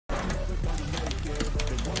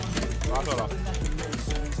发射了。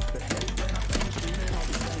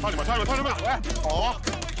操你妈！操你妈！操你妈！喂，哦，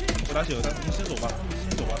我打血了，你先走吧，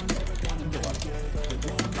先走吧，先走吧。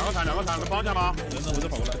两个伞，能帮一下吗？能，我再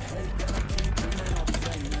跑过来。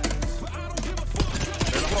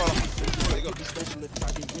没了，过了。过了一个。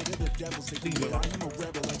另一个吧。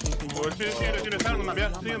我去3个满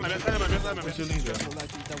边，3个满边，3个满边，3个满边。是另一个。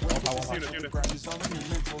往爬。进了。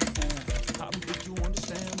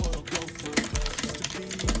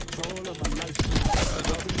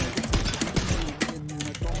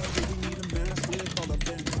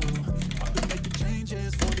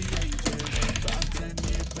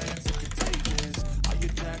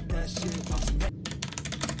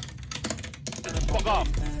报告，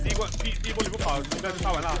第一波你不跑，应该是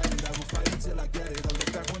杀完了。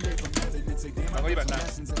2个130，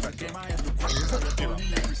进了。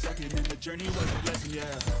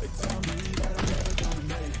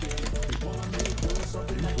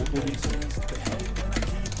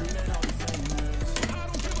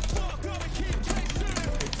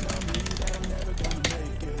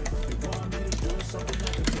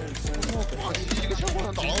哇，一个小火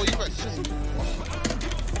上打了我170。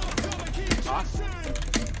啊？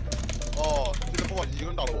哦，现在不好，一个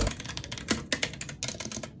人打了我。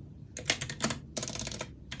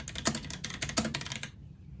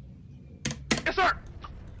没事儿。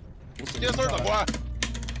叶四长官。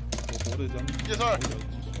我活的将。叶四。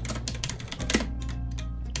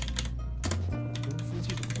风气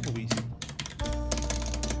怎么这么危险？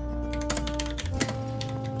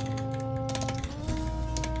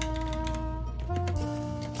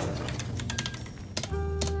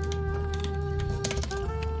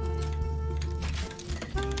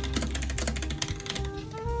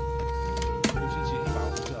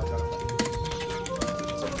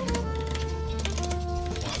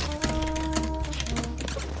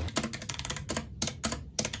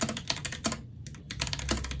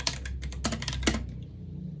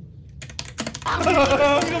我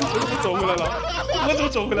怎么走回来了？我怎么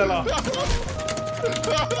走回来了？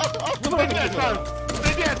我怎么没电上，没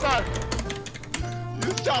电上。你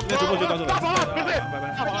下那直播就到这了。大鹏，别对，拜拜。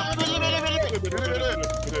大鹏，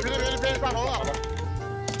别，大鹏了。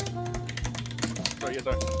对，叶四，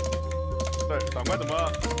对，长官怎么？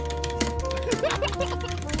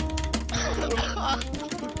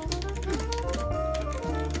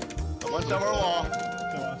长官下班我。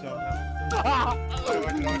下班。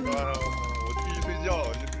我去睡觉了，我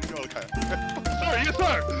去睡觉了，看。叶四。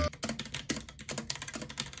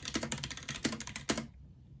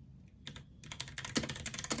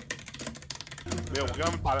没有，我跟他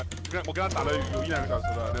们打了，我跟他打了有1-2个小时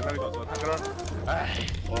了，2-3个小时了，他搁那儿，哎，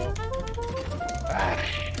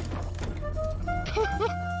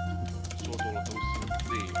说多了都是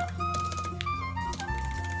泪呀。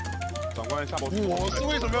长官下播，我是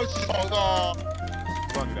为什么要起床的？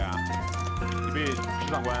不知道你的呀？你被徐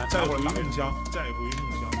长官再也不用梦乡，再也不用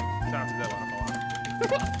梦乡，下次再玩好吧？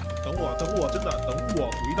等我，真的等我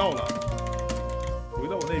回到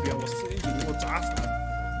我那边，我409我砸死他。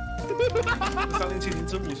3070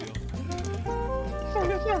真不行。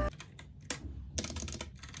上。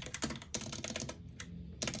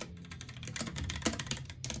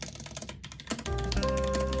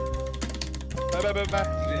拜，衣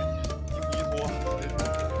服，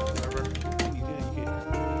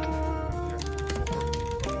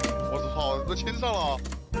我操，都亲上了。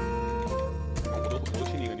我都亲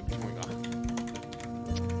你一个，你不亲我一个。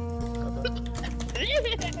别。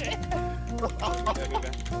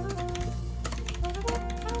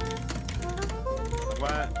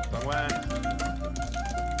长官，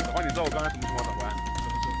你知道我刚才什么情况？长官，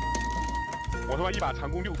我他妈一把长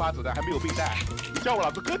弓6发子弹还没有备弹，你叫我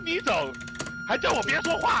老子跟你走，还叫我别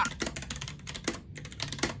说话。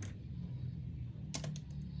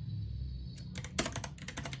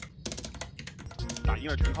打赢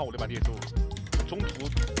了全靠我那把猎兽，我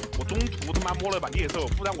中途他妈摸了把猎兽，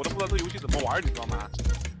不然我都不知道这游戏怎么玩，你知道吗？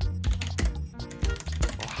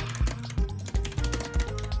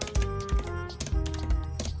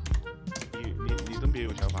你真别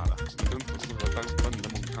有想法了，你真不适合当你的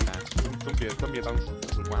猛枪男，真别当指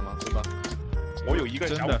官了，真的。我有一个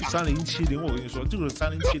想法。真的3070，我跟你说，就是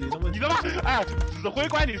3070的问题。你他妈，哎，指挥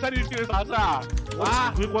官你3070啥事啊？我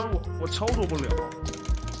指挥官我操作不了。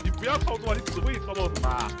你不要操作，你只会操作什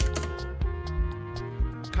么？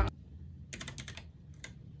看。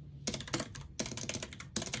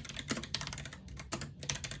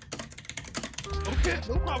OK，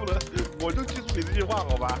 no problem， 我就记住你这句话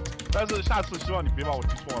好吧？但是下次希望你别把我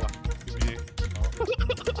记错了，行不行？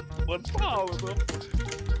我操，我都。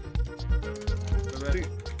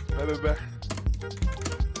拜。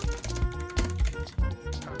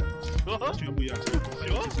完全不一样。行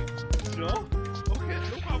 ，OK，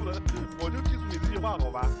 no problem， 我就记住你这句话，好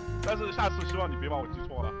吧？但是下次希望你别把我记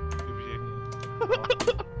错了，行不行？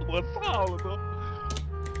我操了都！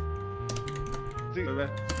这个拜。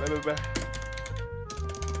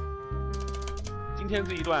今天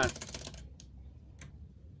这一段。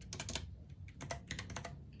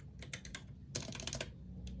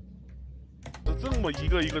这么一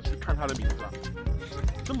个一个去看他的名字，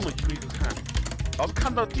这么一个一个看，老子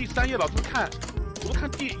看到第3页，老子看，我都看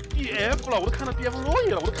DF 了，我都看到 DF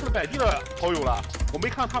Roy 了，我都看到百地的好友了，我没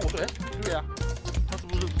看到他，我说哎，对呀，他是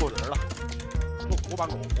不是认错人了？我把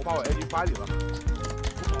我 ID 发给了，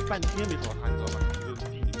我找半天没找他，你知道吗？这个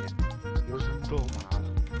地里面，我想够麻了，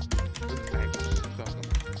真在乎是干嘛？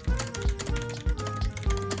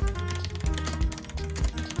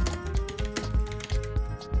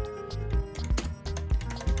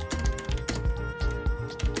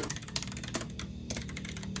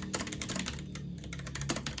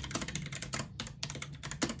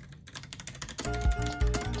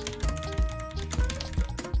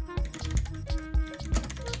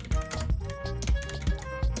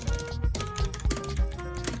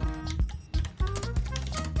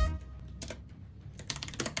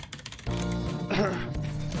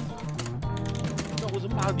那我人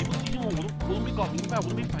马你不提醒我，我都没搞明白，我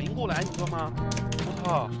都没反应过来，你知道吗？我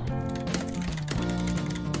操！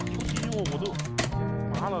你不提醒我，我都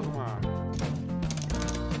麻了，是吗？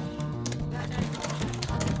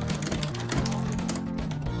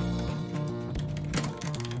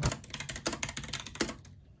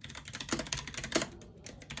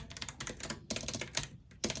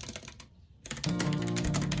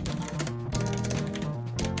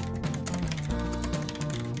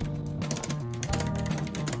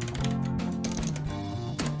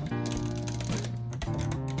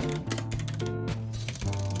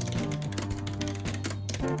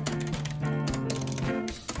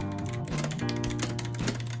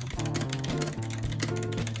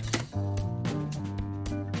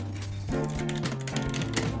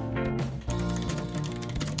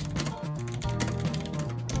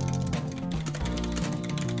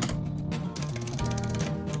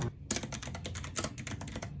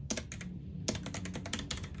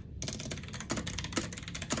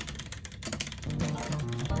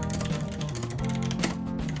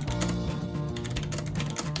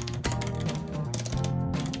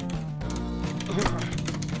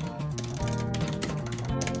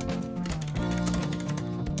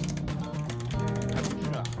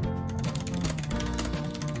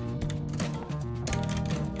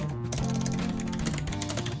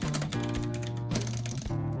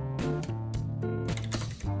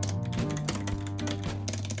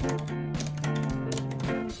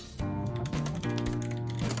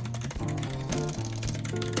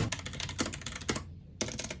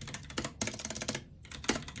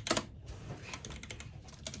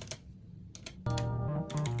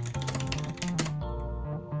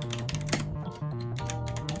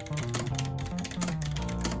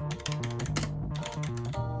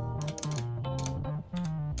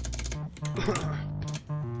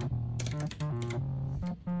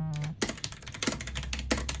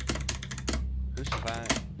很喜欢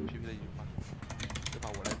皮皮的一句话，这把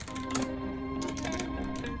我来。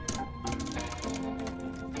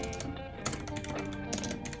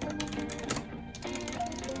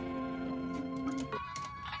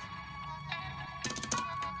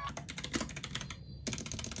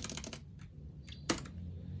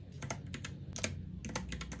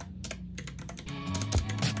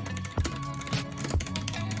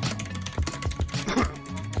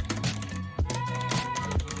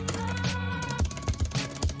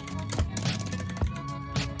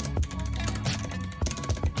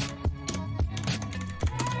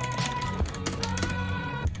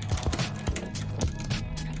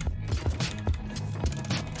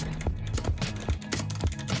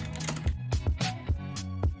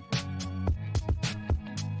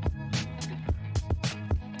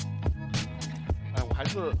还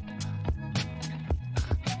是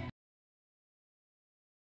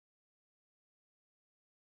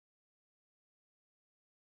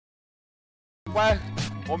乖，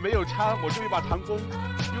我没有枪，我就一把长弓，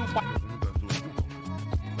又把。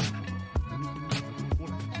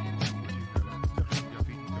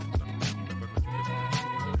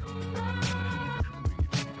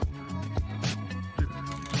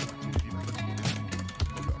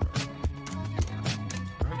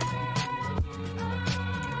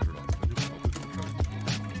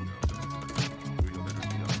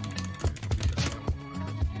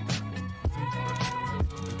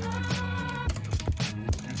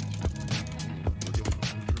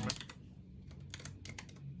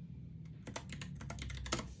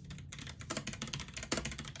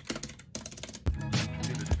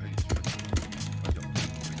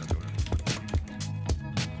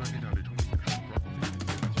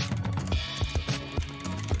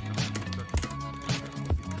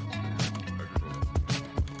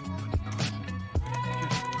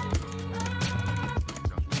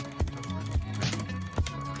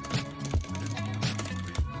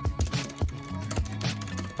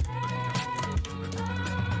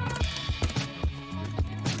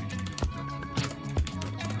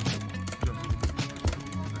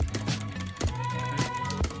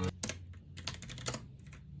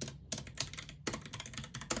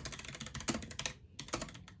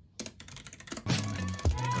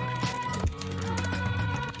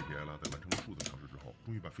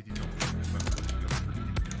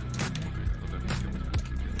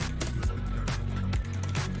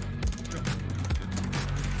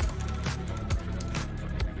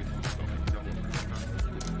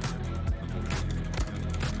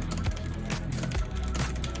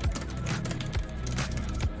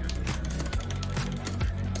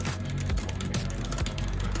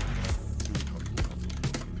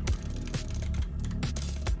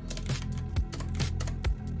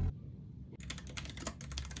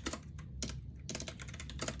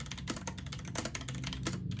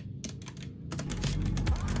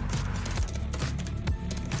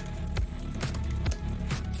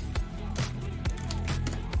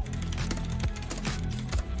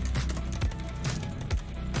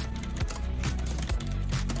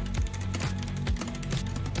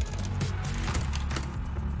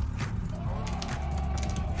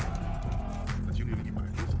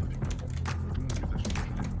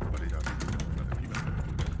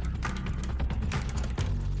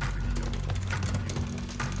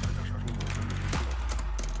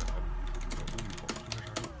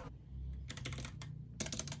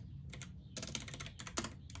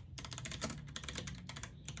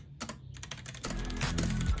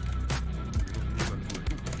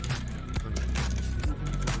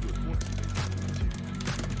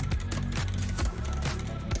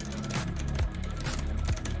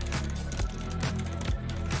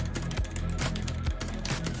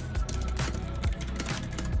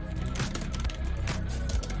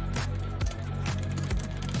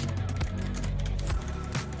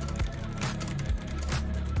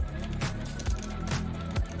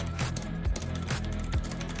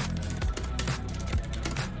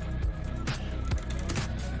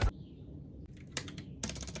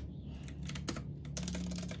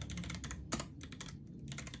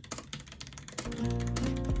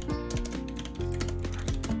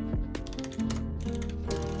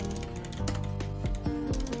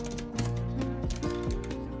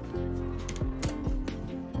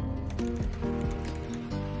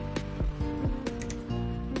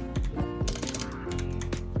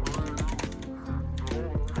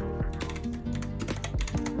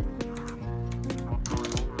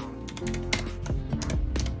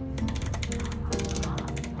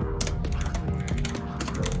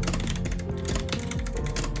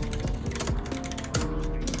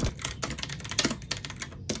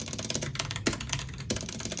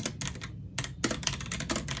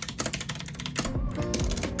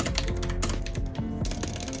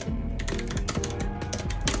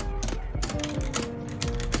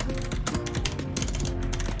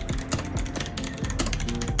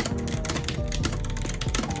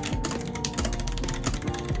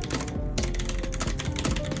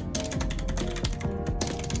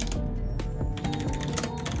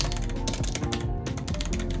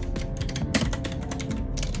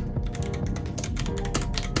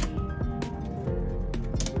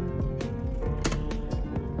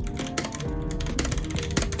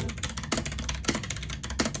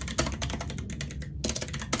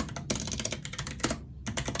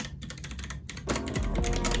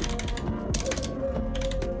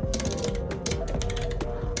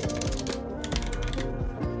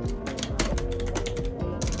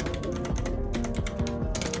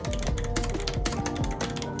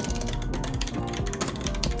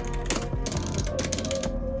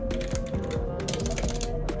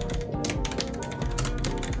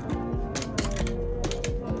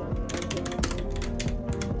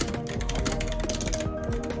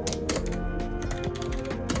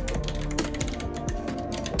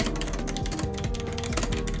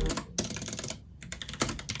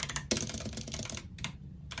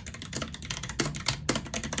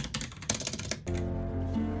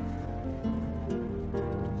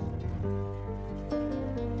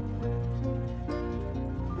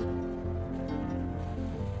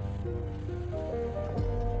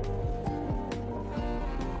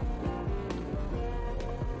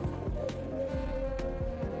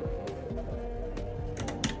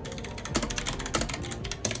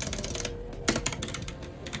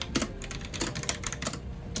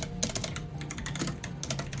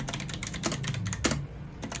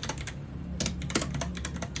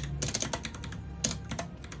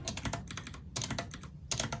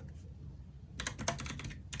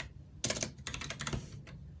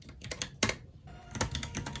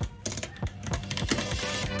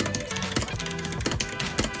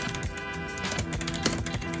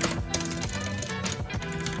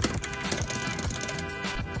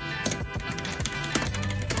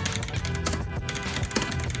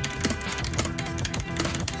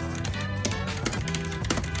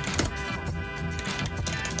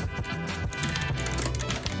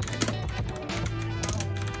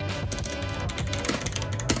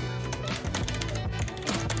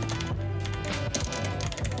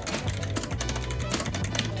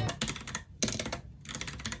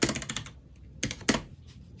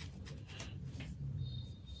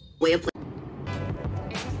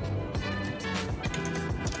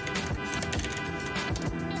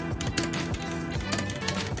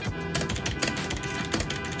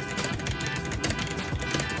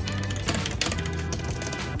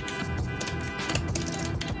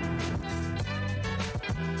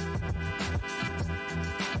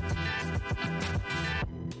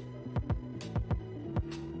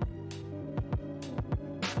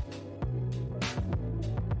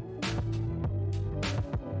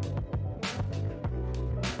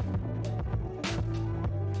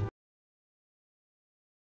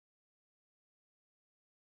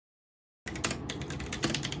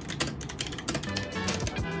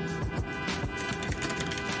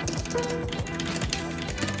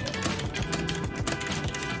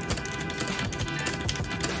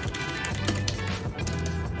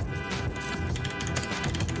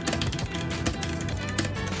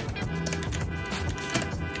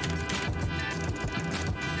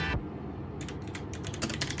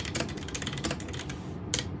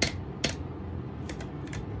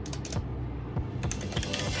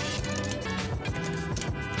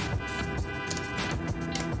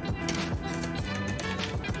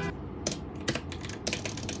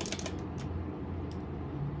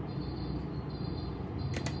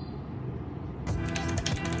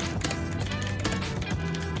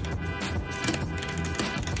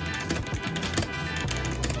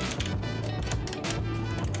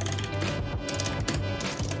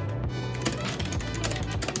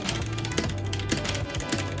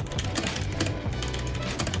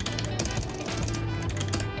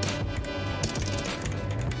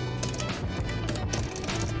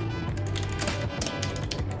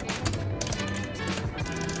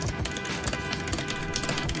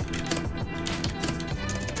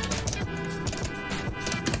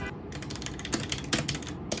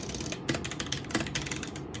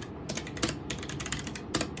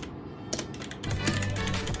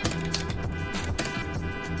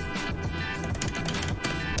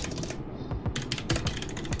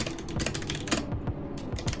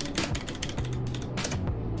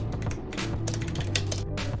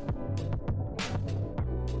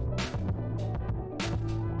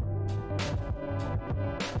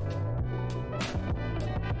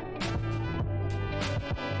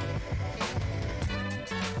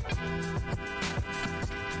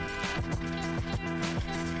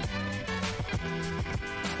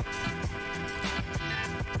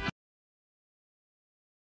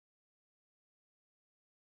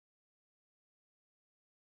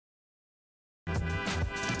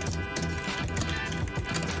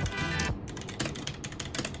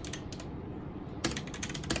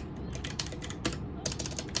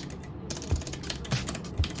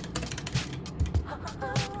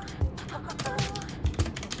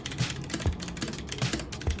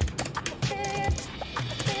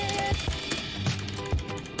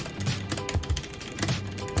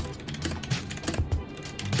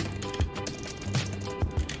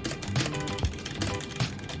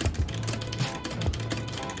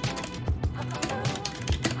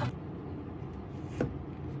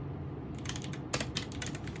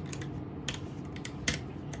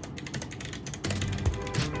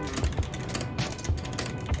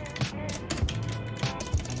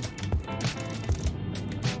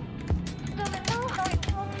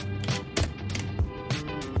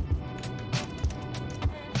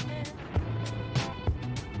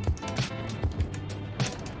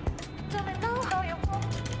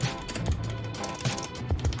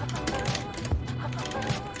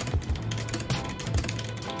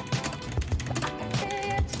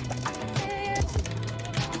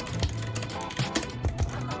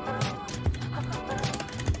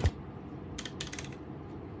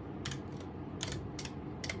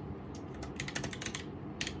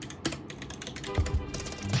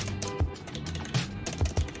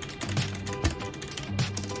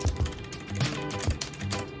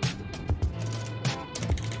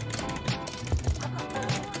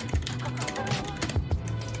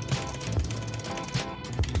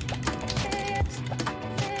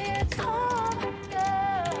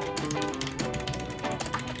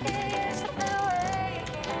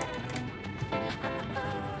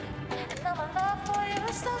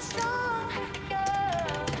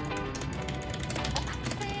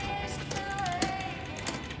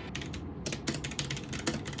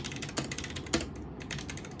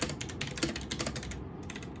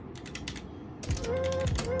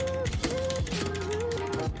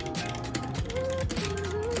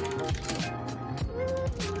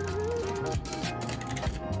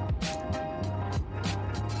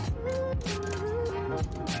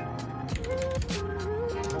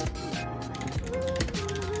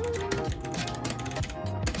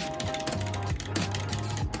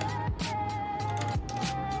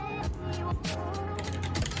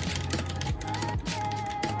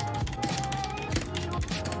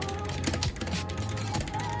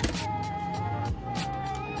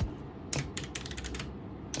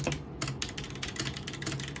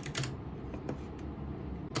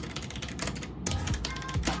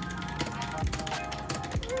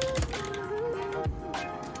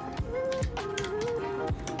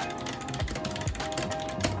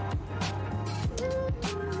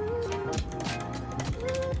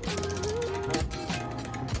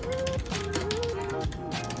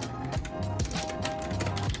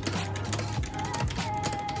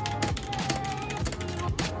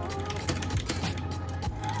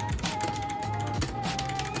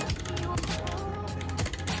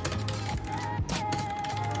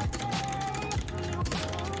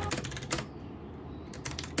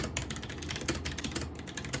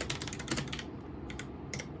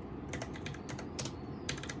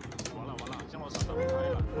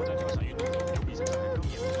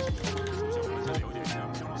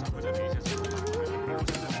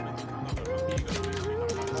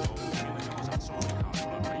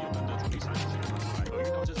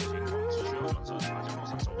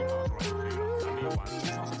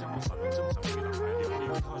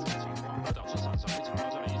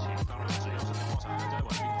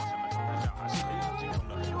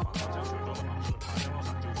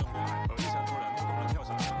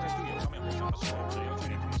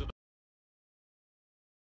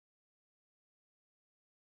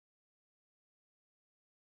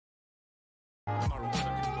马龙的阵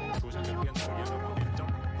中出现整天作业的王连章，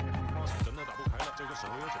哇塞，真的打不开了，这个时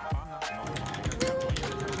候要怎么办呢？我们会看看专业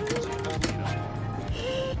的开始解问题了。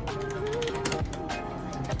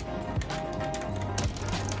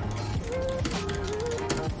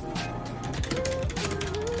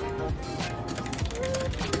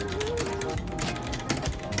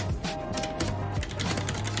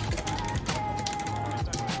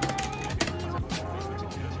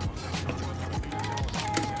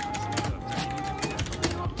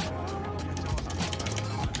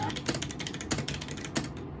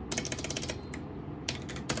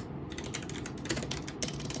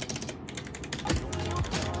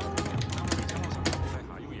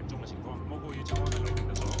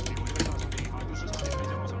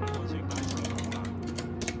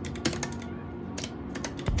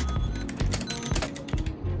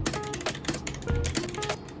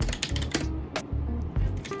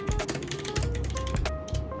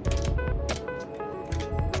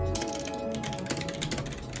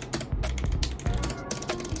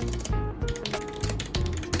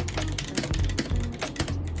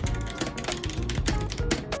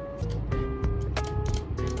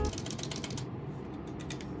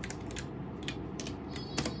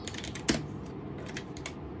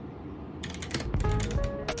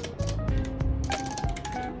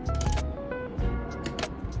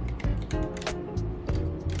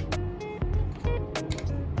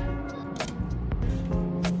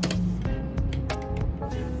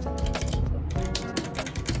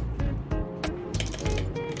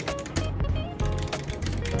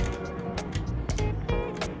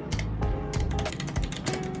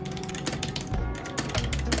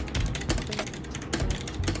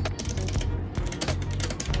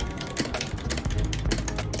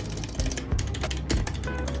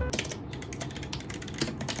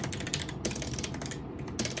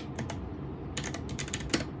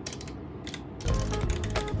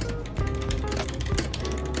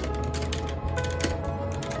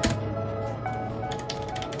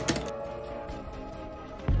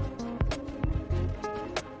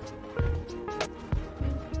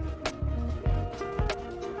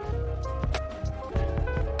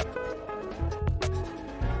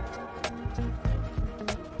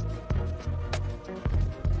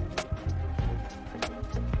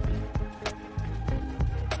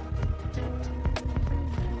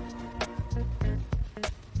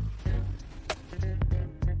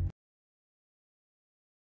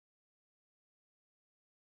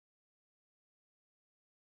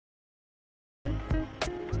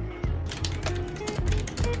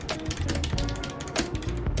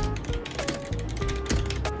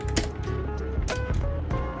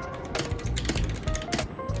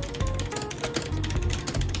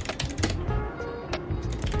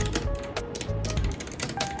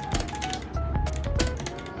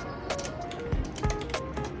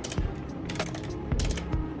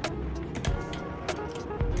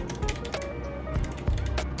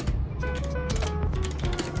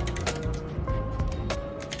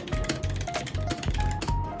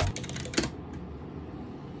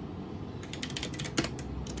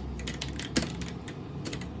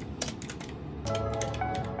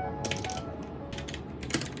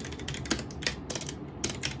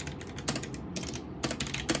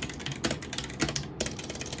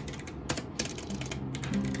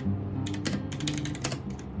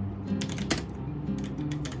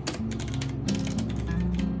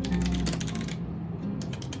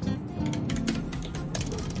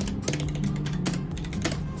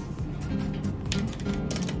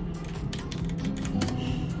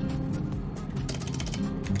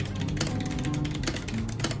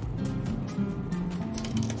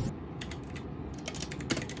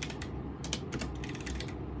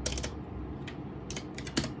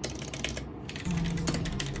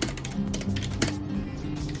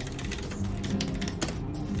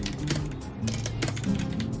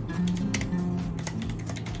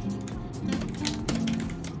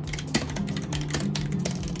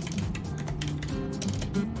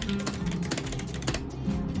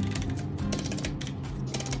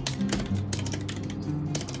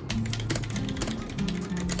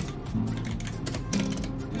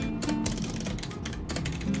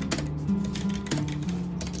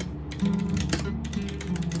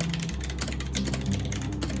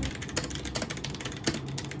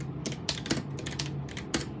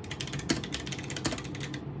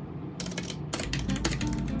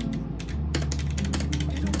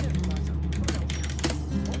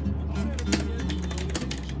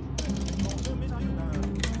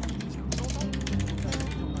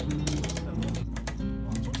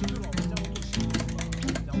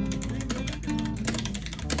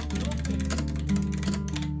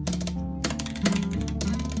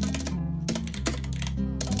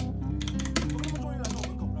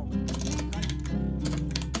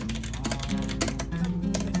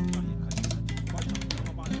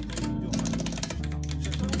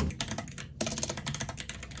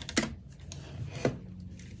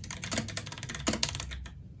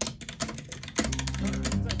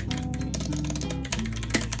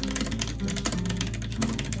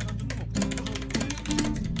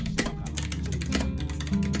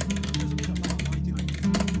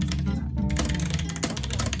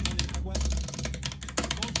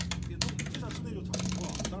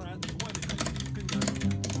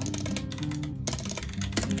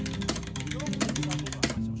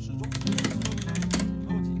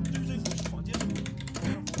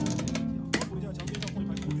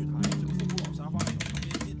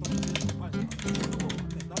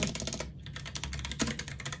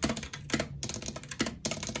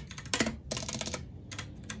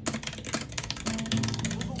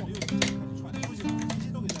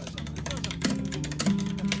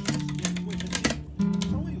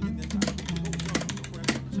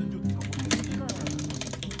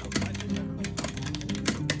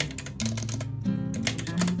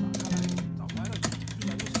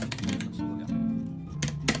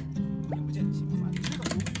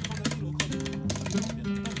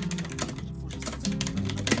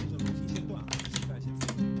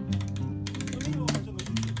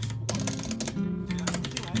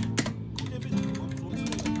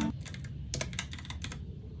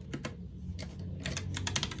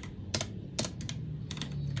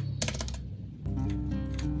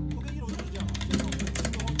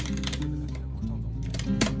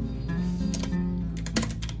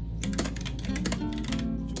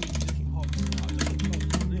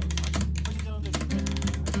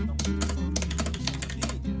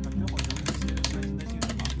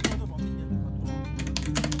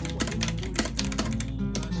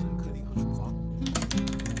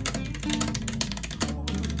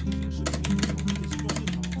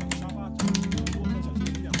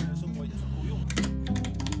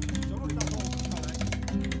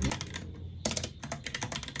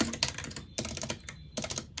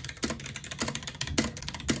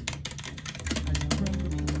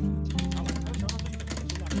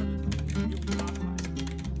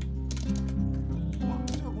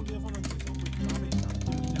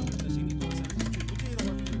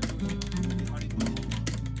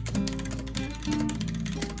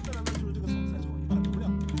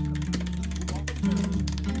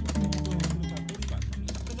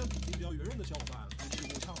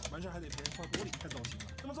完全还得别人画玻璃，太糟心了。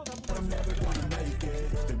那么这咱不。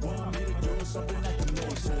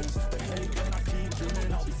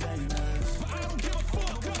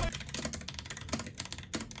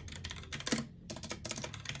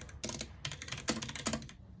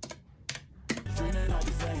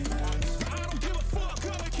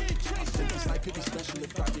Could be special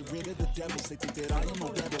if I get rid of the devils. They think that I am a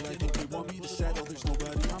rebel. I think they want me to settle. There's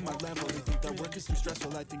nobody on my level. They think that work is too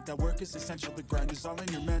stressful. I think that work is essential. The grind is all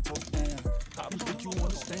in your mental. And I don't think you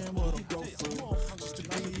understand what I go through. Just to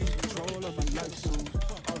be in control of my life soon.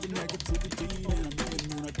 All the negativity and I'm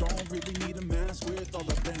immune. I don't really need a mask with all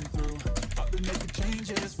I've been through. I've been making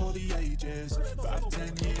changes for the ages. 5,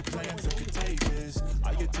 10-year plans are contagious.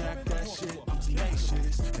 I attack that shit, I'm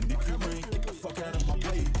tenacious. And if you ain't, get the fuck out of my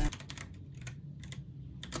way then.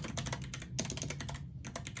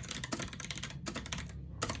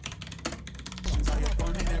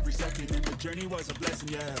 Every second and the journey was a blessing,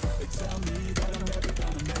 yeah. They tell me that I'm never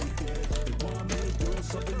gonna make it. They want me to do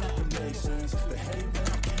something that can make sense. They hate when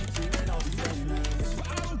I keep dreaming I'll be famous. But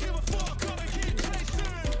I don't give a fuck, gonna keep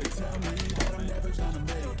chasing. They tell me that I'm never gonna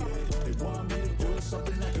make it. They want me to do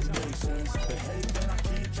something that can make sense. They hate when I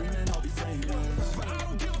keep dreaming I'll be famous. But I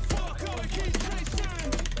don't give a fuck, gonna keep chasing.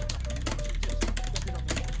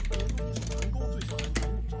 成功最少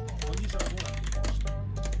和你想多了。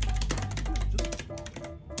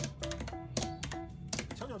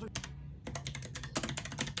墙角最。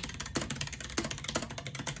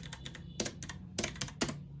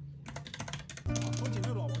风景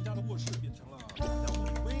对老王家的卧室变成了大家屋，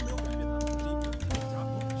唯一没有改变的是一部自己家什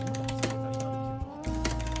么档次在里面的形状。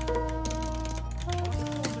好了，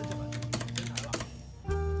这这版先抬了。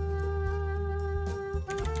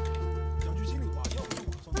讲句心里话，要不是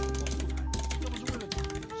网上的素材，要不是为了剪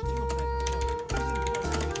辑，是真的不太想要。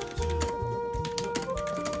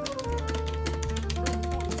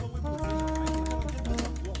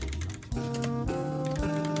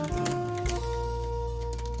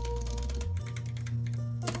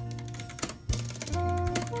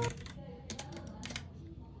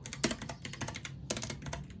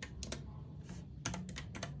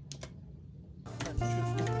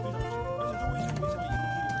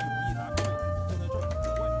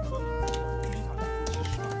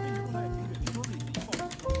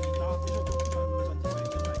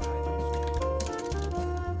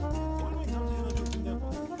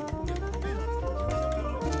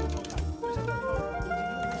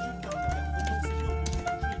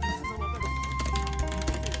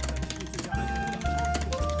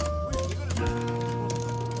微信里面是。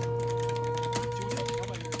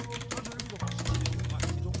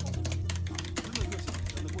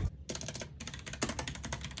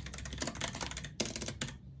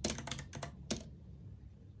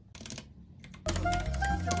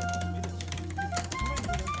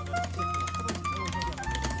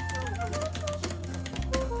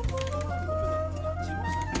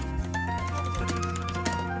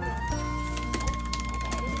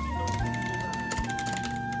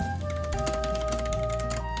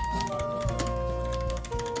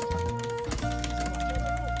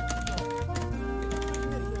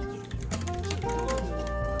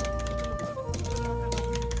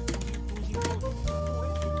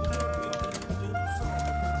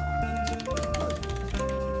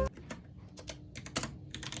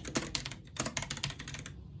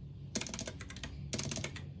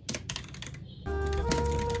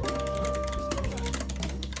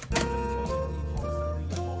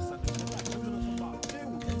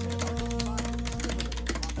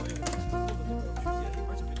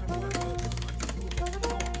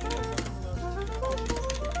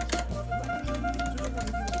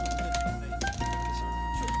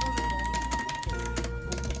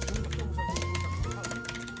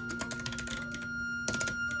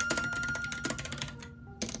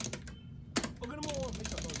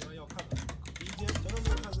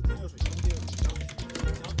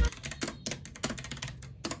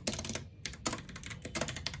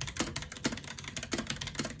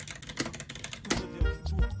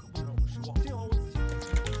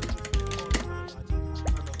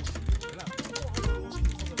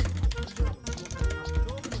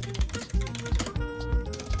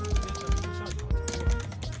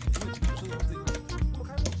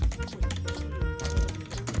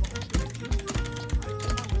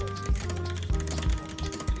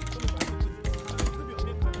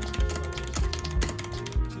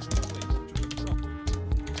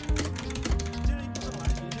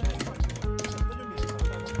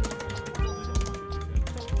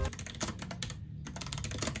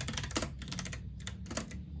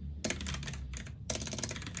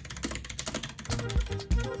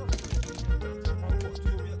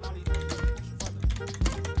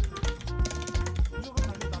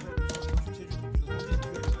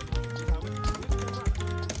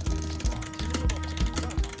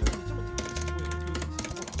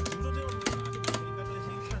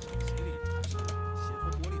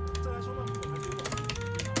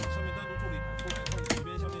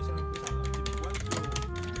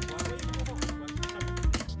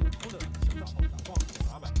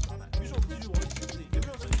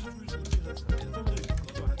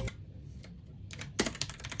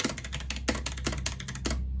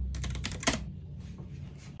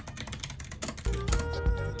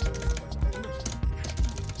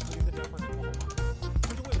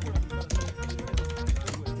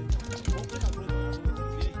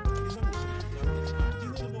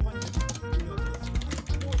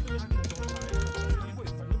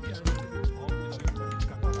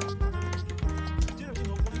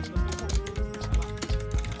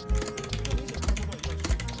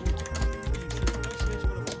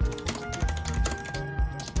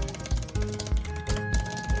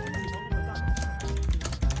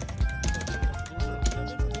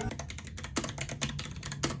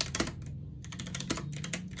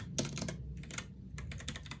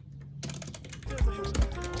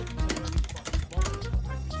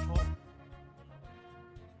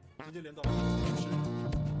直接连到就是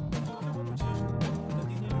观众其实在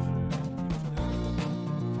今天就是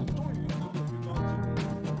我们终于有个预告，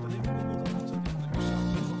本来预告过程这点的预想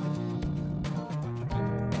来说还挺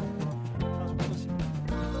那是不可喜欢。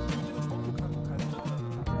这个窗户开不开真的，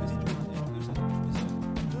微信就有点小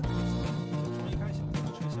真的从一开始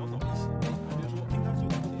吹小抖一些，别说应该是有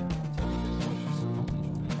多点，前面也确实是搞艺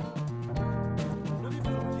术类。人民分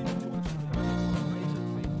手的地方就我是还一身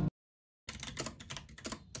飞。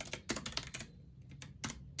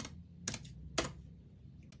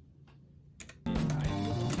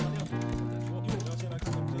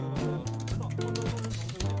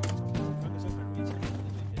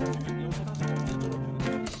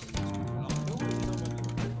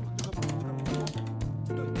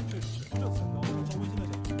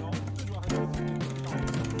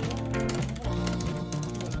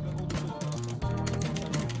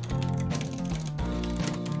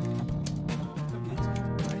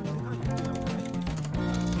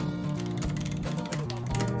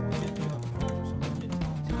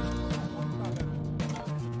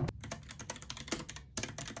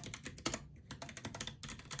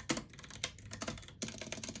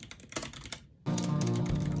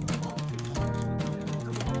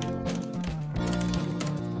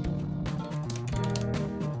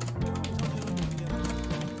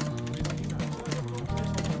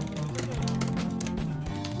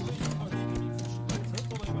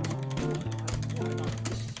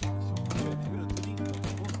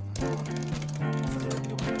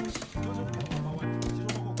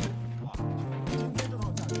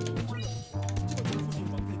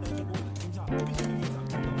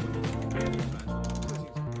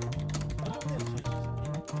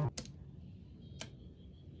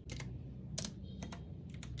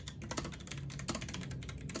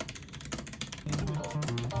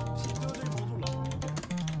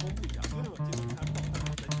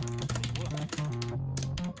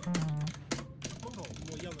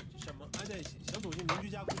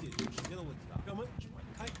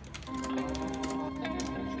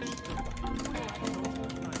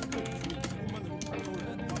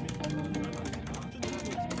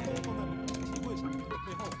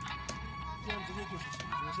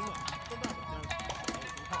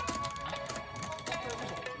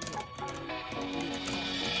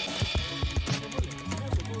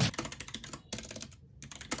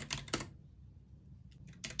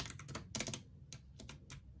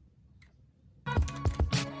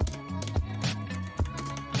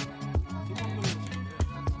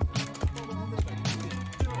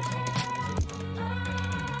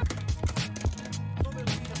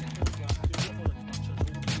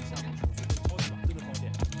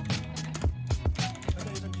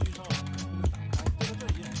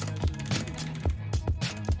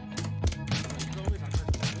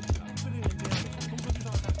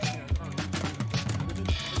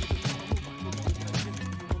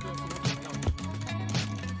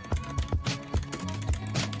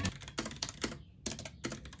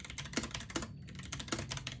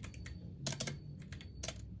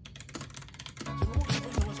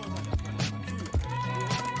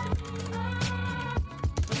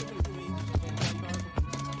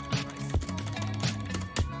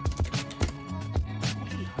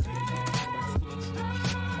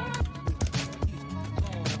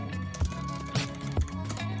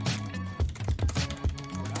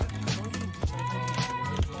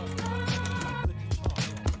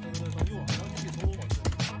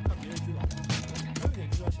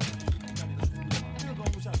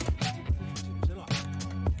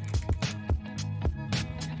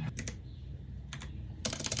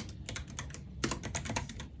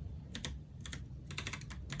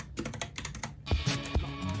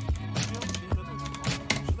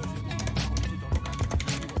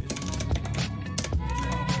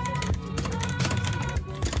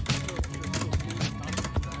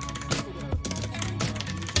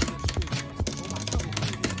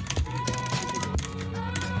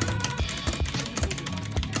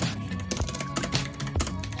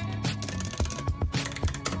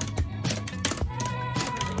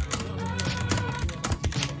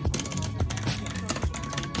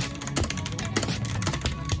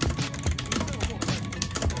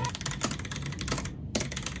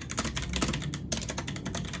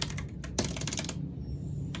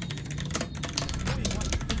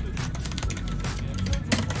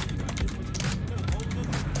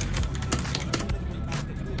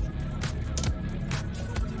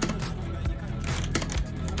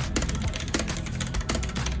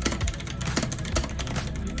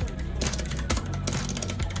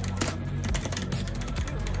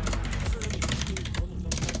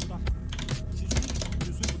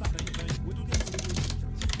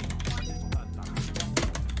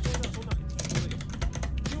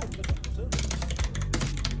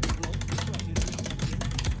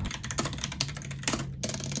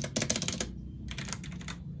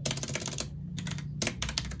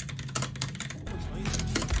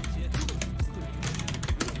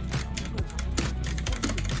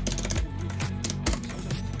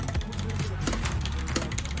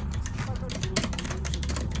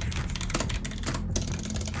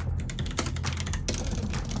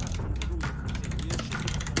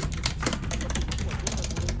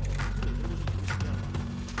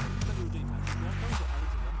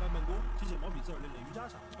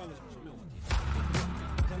半个小时没有问题。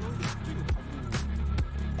相当于这个跑步，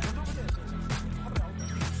我发现这他们两个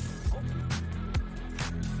好。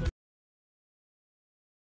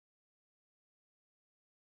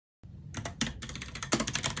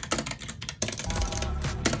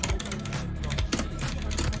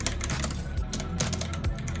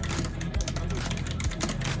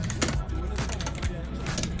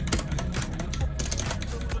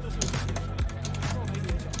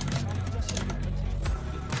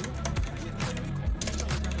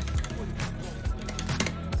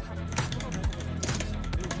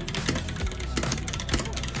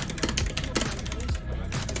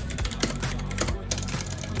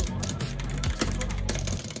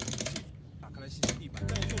打开来吸地板，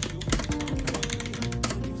但就是有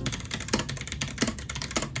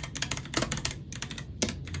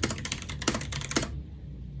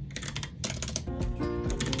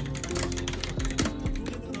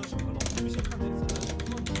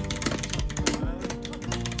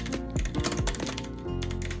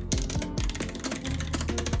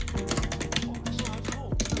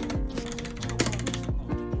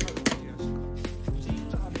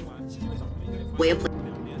我也不。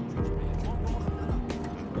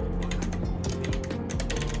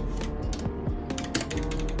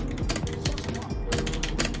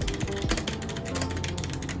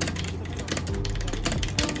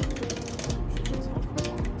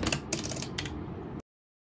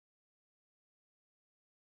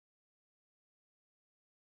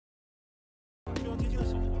非常接近的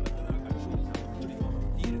时候，我来跟大家感受一下这里有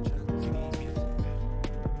第一人称 3D 面。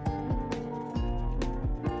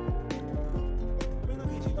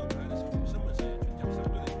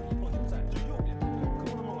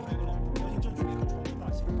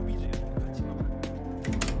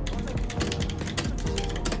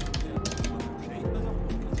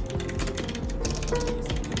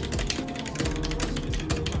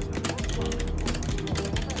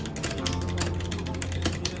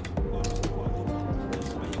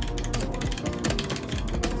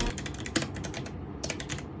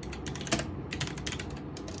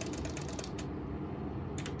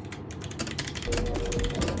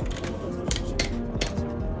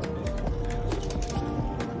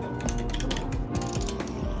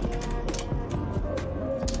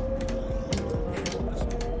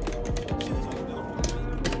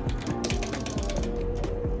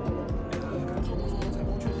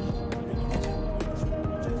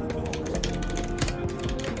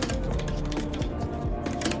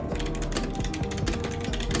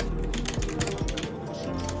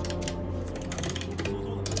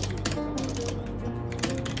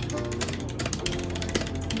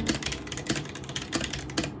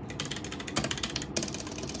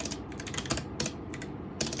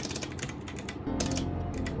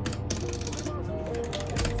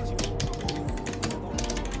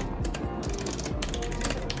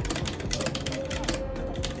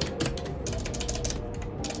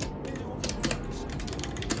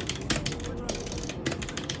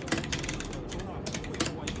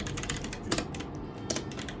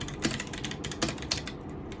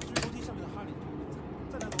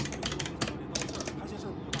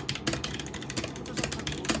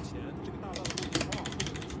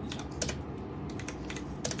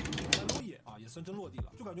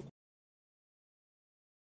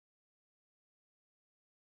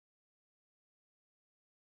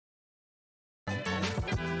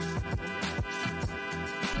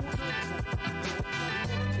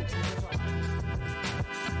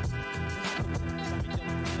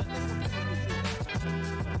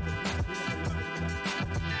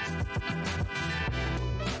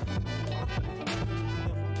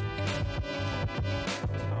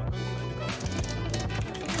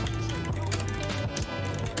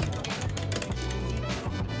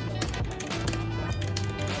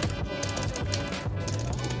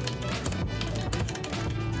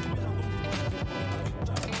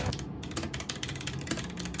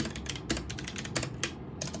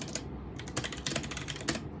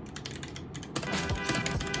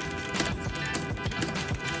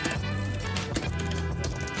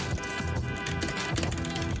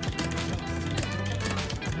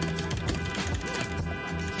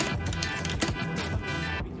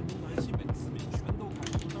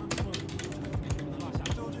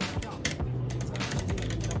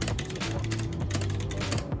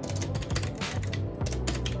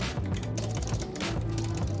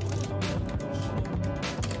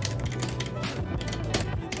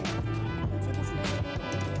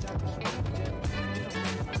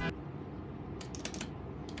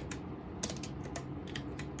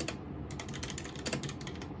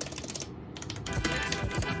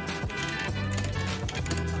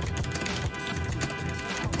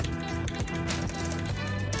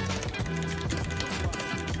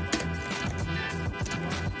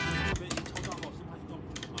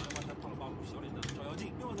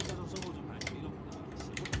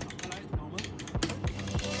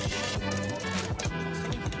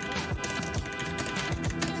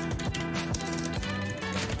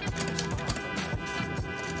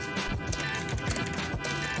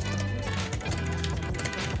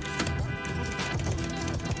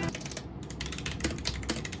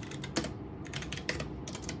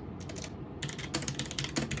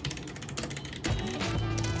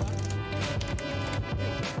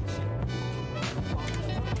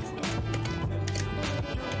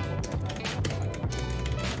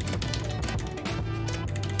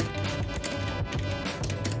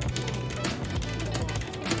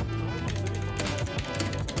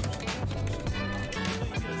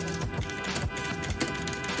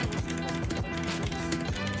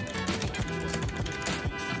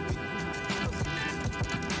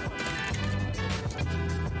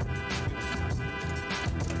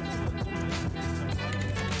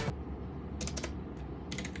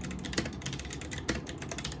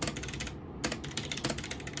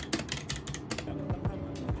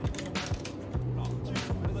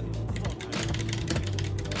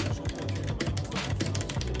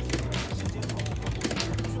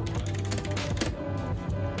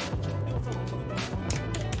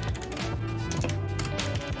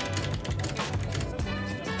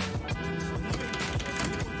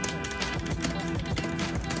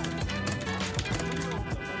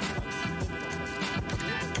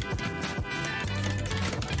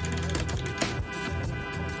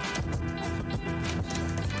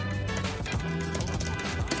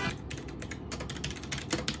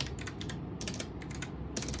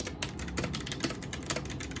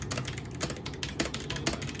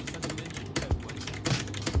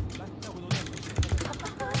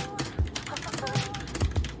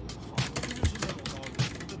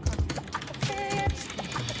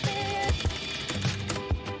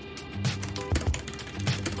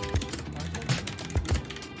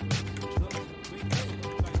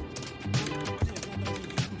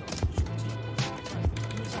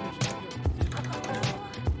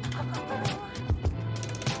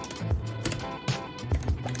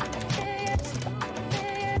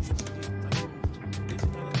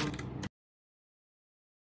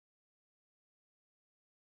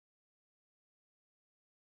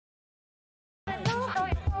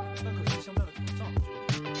但可惜现在的场上就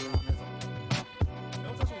是没法带走。然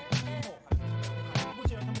后在这种之后，还不过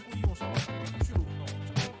既然他们故意用上去路那种这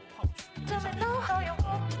个跨不去，也可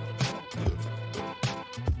以想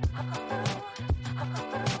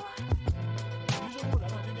于是乎来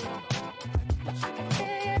到这边呢，我还是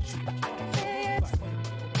去500块钱，在这小公园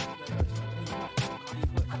拿一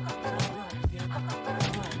个，想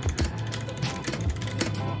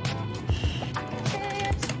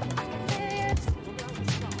不要明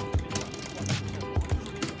天。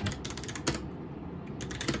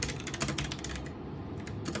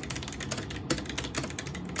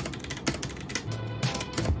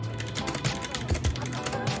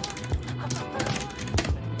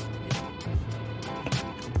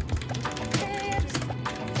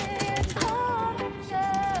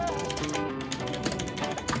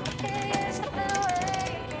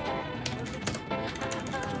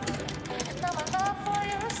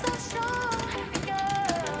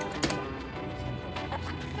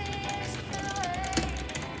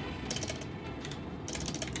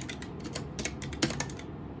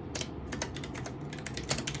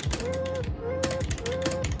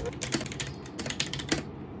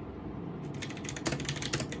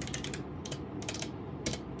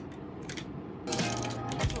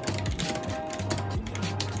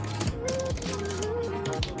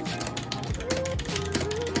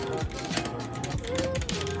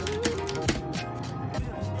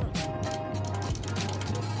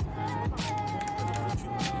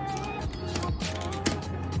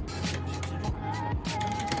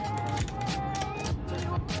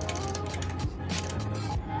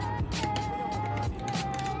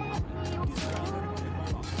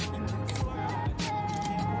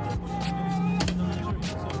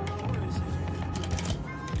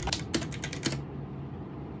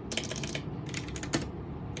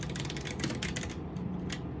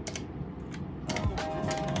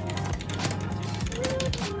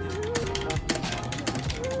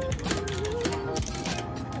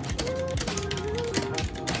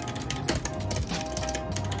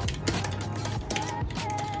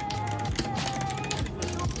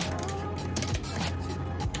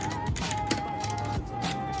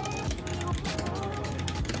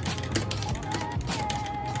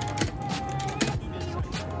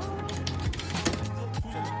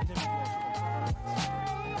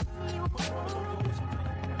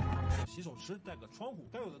洗手池带个窗户，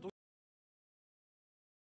该有的都。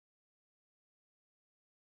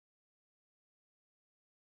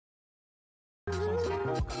上次我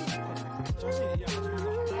感觉小谢爷爷还是用的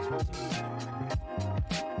好大场景。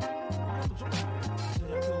不重要，现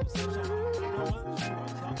在就三上让温是管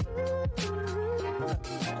枪，在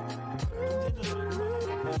中间这两个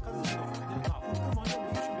看自己的房间大，和各房间唯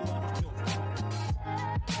一区别呢是没有窗户。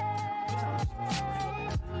为啥呢？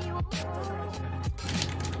再下来几个。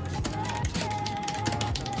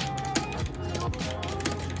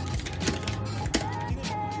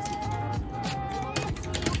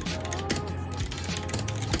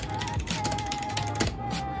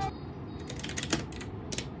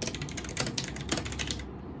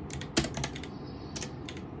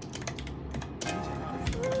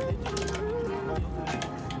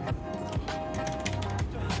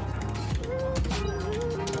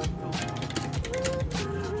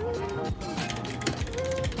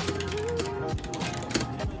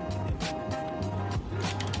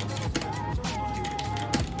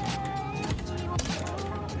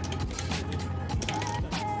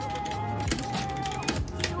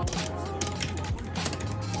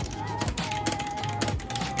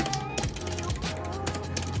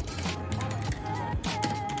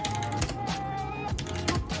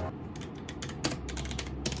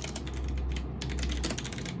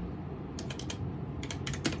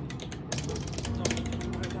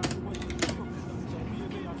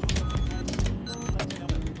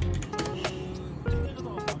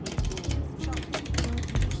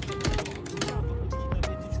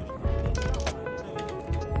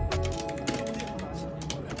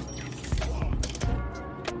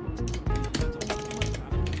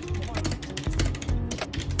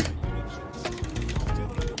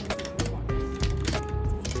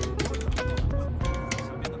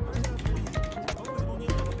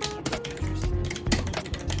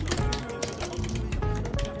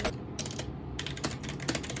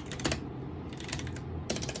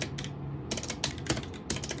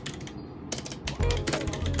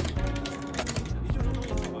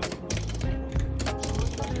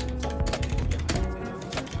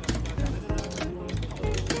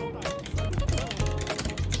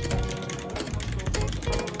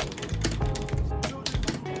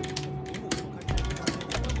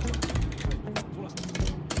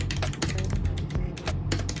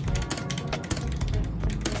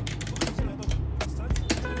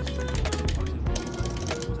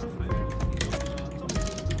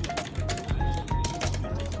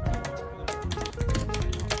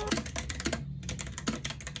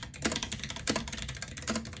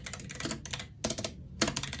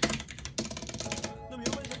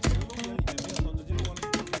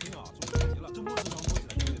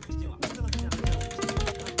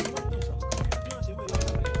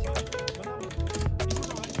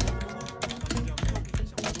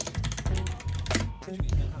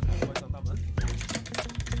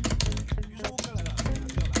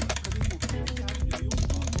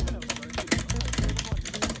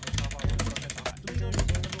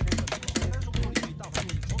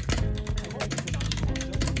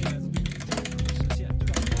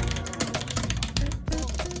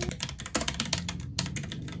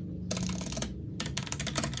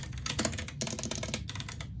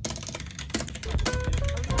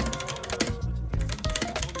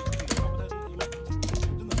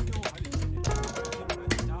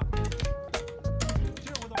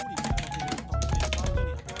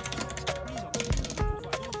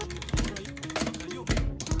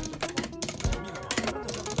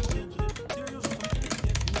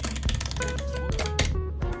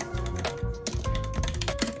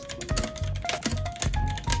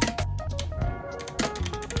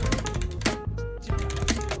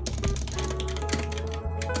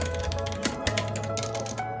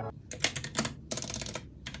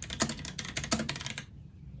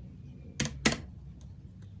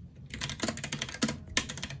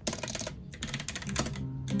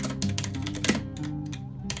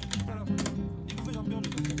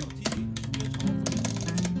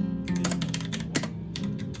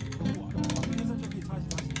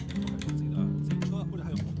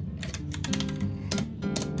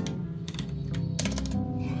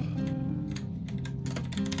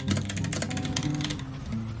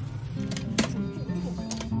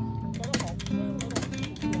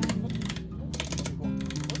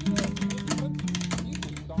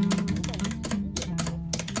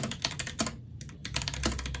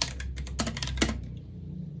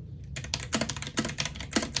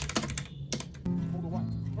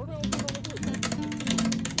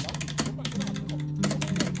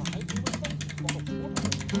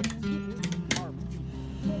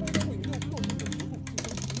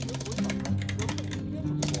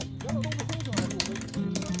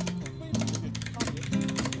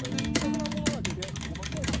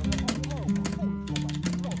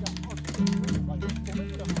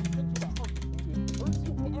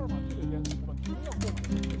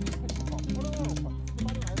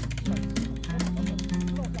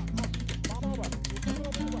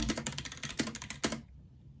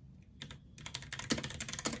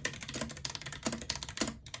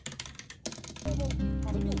方只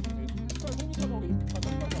差了6十斤。在公路测试里，它能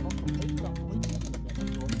代表着可为质量成为出色的电动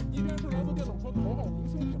车。一边是来自电动车头号明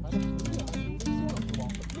星品牌的纯电 SUV 销量之王，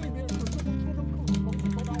另一边是支撑车身抗震高度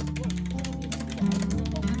高达5万米的 SUV 高速之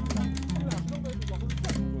王。他们俩实际上在市场都是战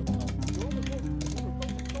斗对手的。有人会说，不是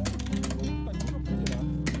高速高速超油，但其实不尽然，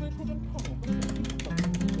因为车身抗震风险是等级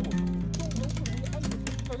结果。动能不足于安全性，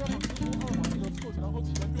再加上其实阿尔法这个侧起梁和起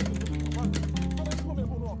源标准是2万米，它在侧面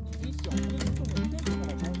碰撞以及小幅的正面偏侧碰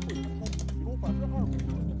撞中会产生，比如25%的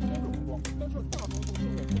偏热碰撞，但是大多数正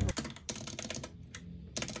面偏热。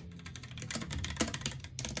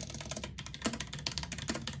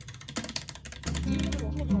基于这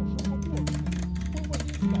种设计上实况过于会不会因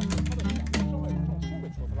此导致它的两个身位马上输给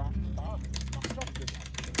特斯拉？答案马上揭晓。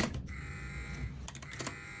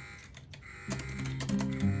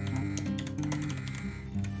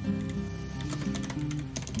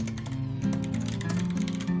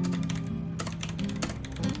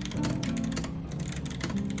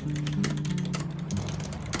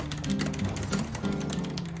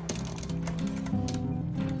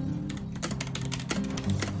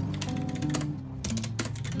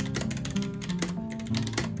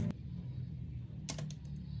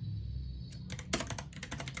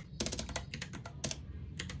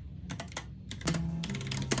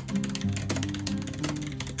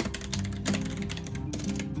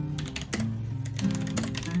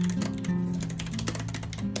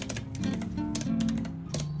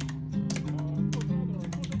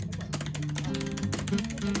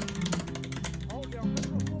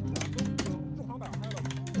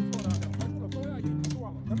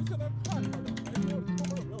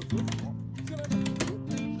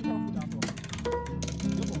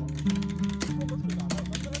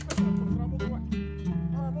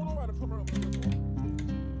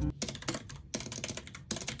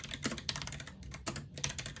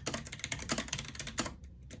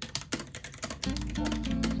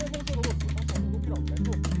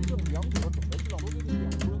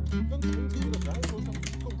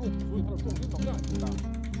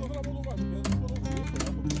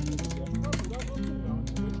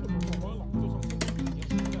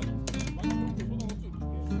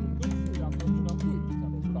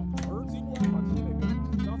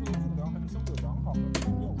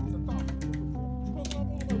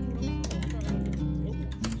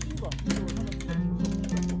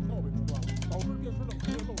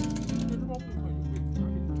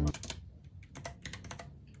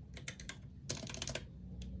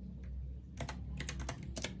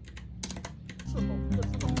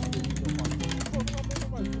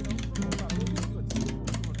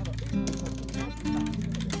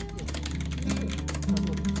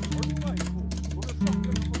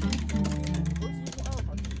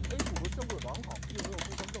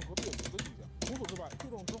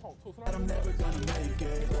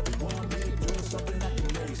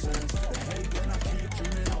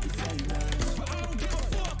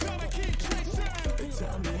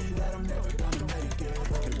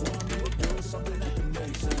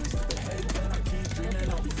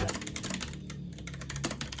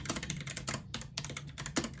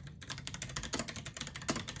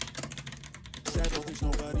There's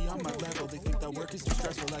nobody on my level. They think that work is too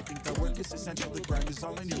stressful. I think that work is essential. The grind is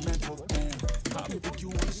all in your mental. And I don't think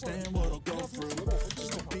you understand what I'll go through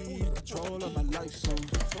just to be in control of my life soon.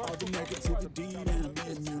 All the negativity, man, I'm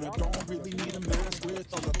immune. I don't really need a mask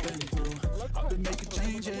with all I've been through. I've been making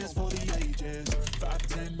changes for the ages.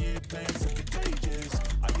 5-10 year plans are contagious.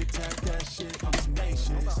 I attack that shit, I'm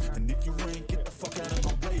tenacious. And if you ain't, get the fuck out of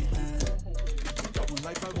my way, man. In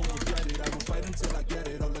life I won't regret it, I will fight until I get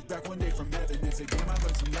it. I'll look back one day from heaven and say, damn, I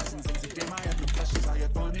learned some lessons. And say, damn, I had no questions, I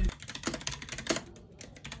had fun. They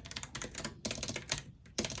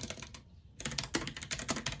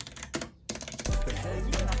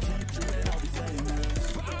hate when I keep dreaming I'll be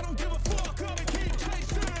famous, but I don't give a fuck, I'ma keep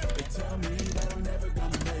chasing. They tell me that I'm never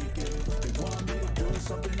gonna make it. They want me to do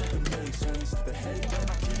something that can make sense. They hate when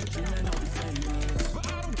I keep dreaming I'll be famous, but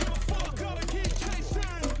I don't give a fuck, I'ma keep chasing.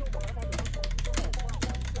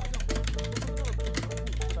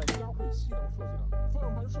 系统设计的方向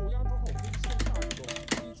盘受压之后可以向下移动，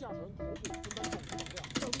以驾驶员头部分担重力能量，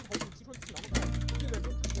降低头部击穿气囊的概率。这点跟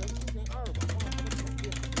之前丰田阿尔法方向盘的转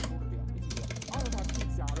变都是2个级别。阿尔法是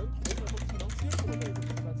假人头部和气囊接触的位置分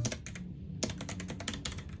担器。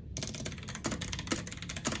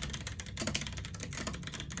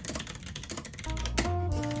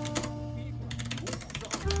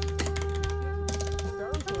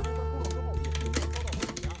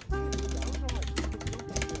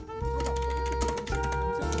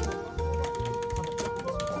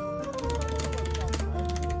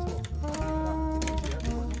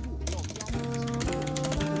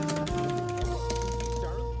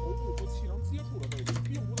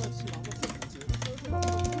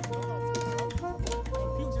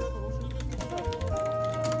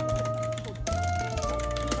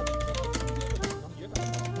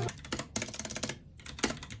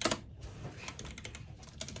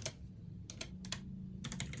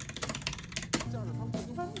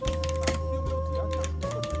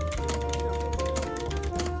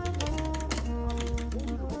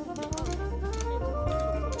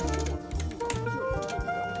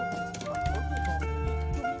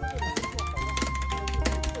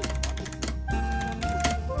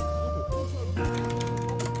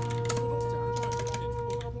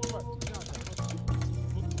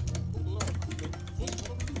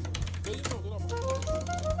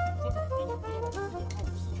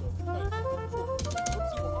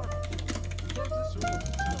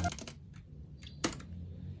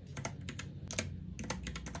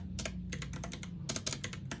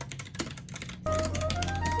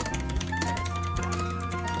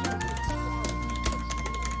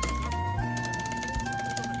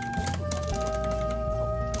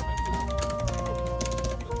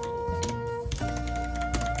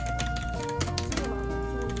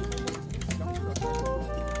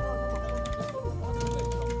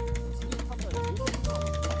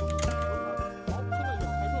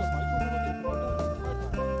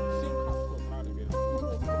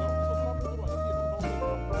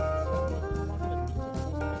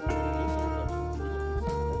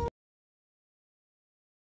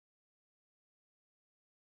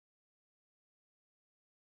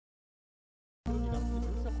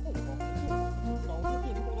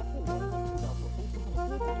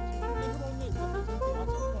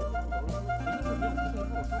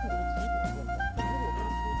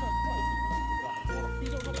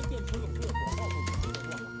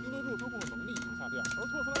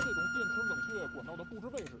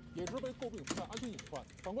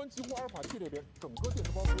观极狐阿尔法 T 这边，整个电池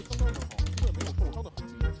包其实相当良好，基本没有受伤的痕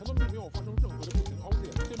迹，前端并没有发生任何的变形凹陷，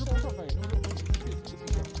电池包上盖也没有任何变形的迹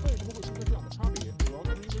象。为什么会出现这样的差别？主要就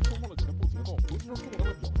是因为双方的前部结构，尤其是重量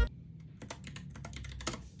的表现。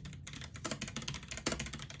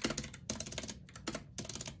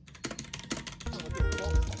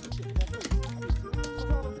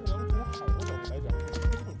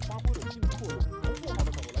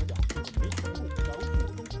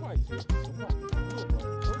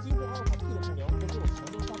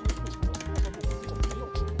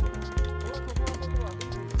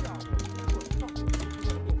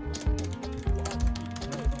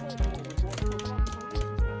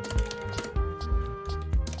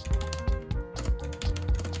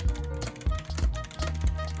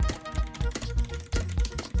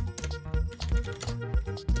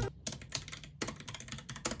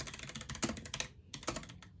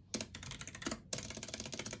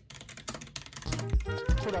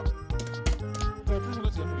是的，在之前的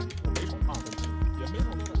节目里，我没少骂奔驰，也没少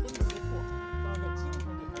在奔驰说错。但是在今天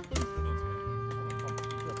这台奔驰面前，不可能造成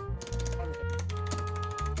地震。它是。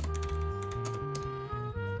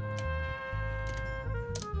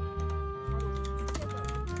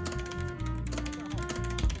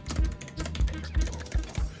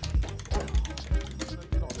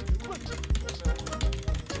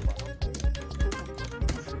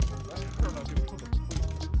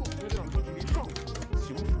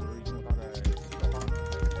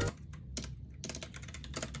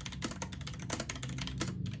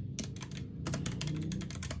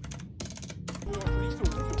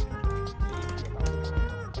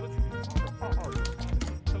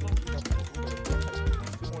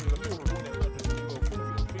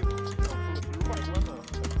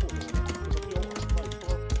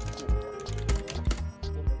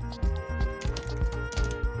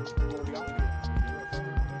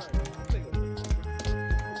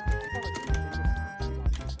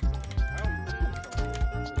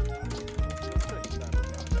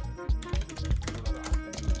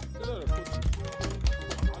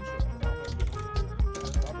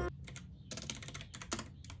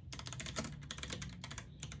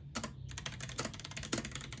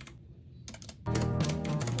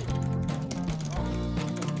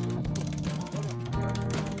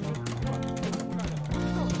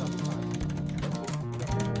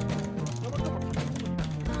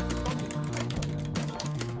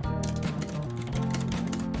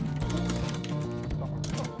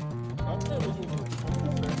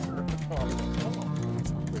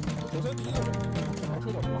首先第一个问题，开车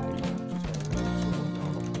的马力之前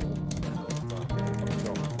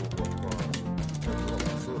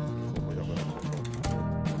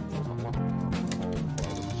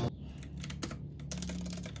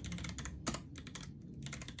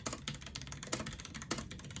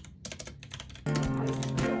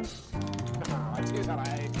接下来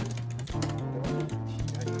我们就体验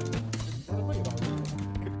一下里边的味道，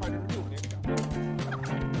看这是6年前。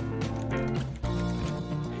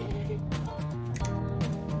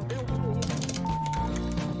哎呦不错，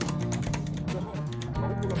然后捣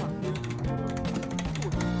鼓了半天，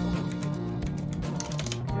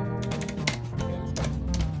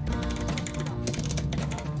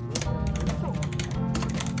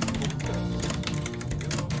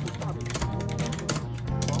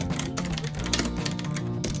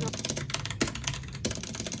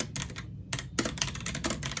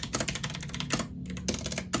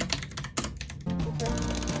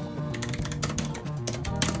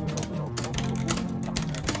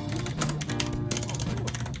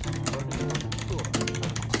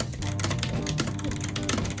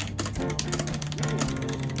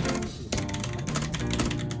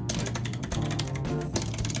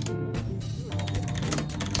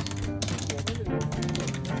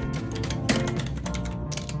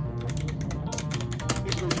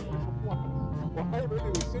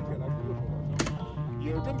也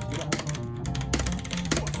是真皮的，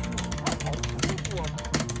我去，好舒服啊！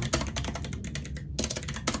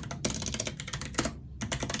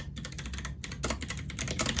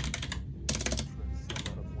纯现代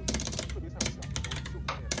的座椅，特别像小时候修那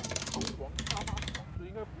种橙黄沙发床，这应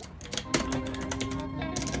该不是。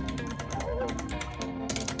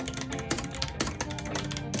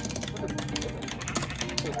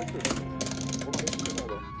这还是我感觉现在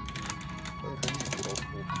的接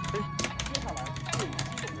下来最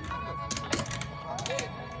激动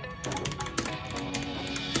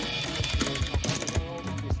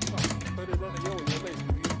人心的在这边呢，也有一个类似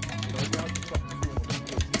于国家级的用的一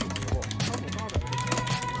个基础结构，它所搭载的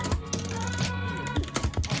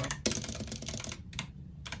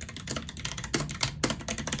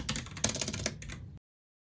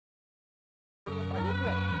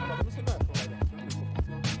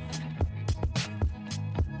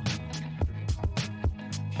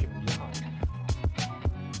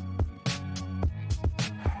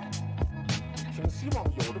希望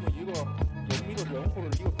有这么一个人或者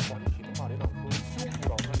一个团体能把这辆车修复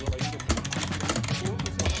到它原来一个状态，不是不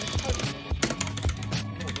希望他们太这个问题。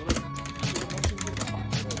因为我觉得这个新进的摆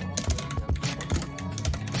出来，然后体验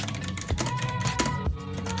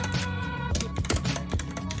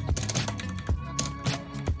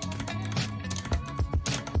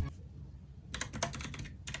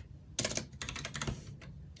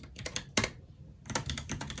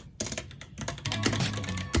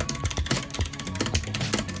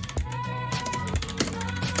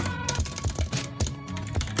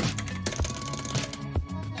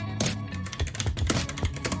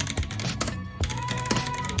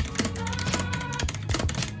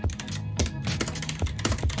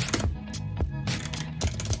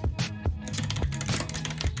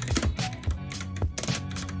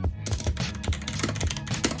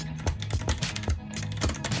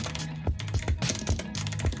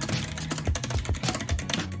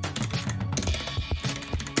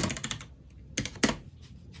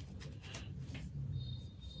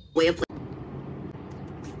我也不。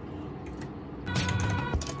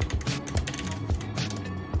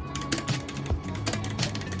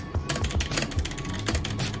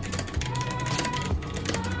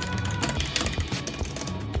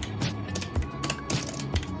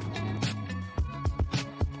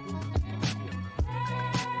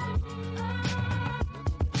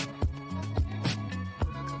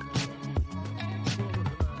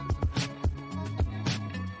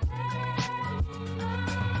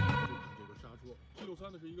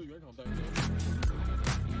T63的是一个原厂代言，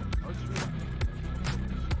而其实。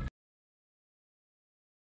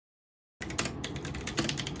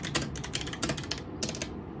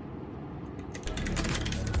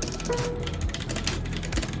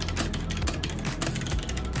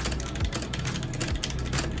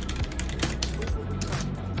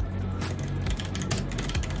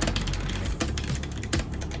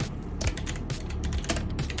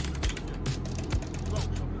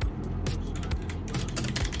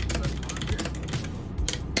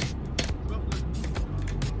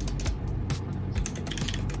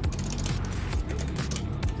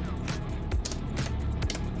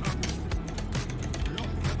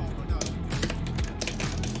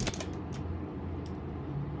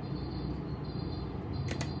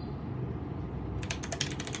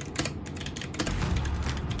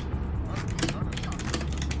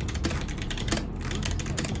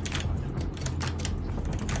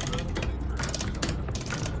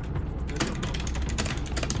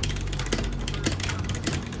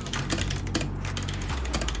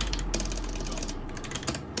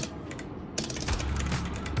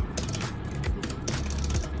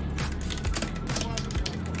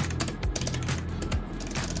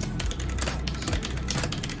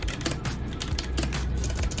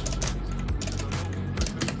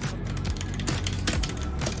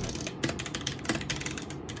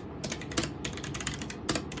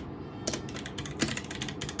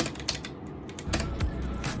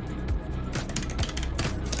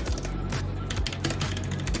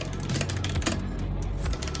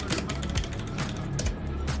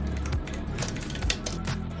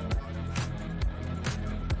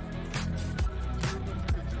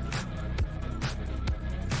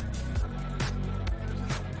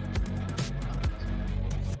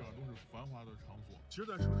其实，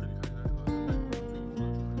在城市里开这台车，内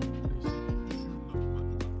心虚荣的满足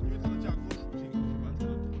感，因为它的架构属性是完全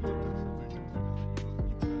的脱离了真实最正确的一个思维的定位。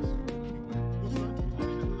我虽然吐槽了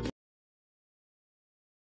一些它的。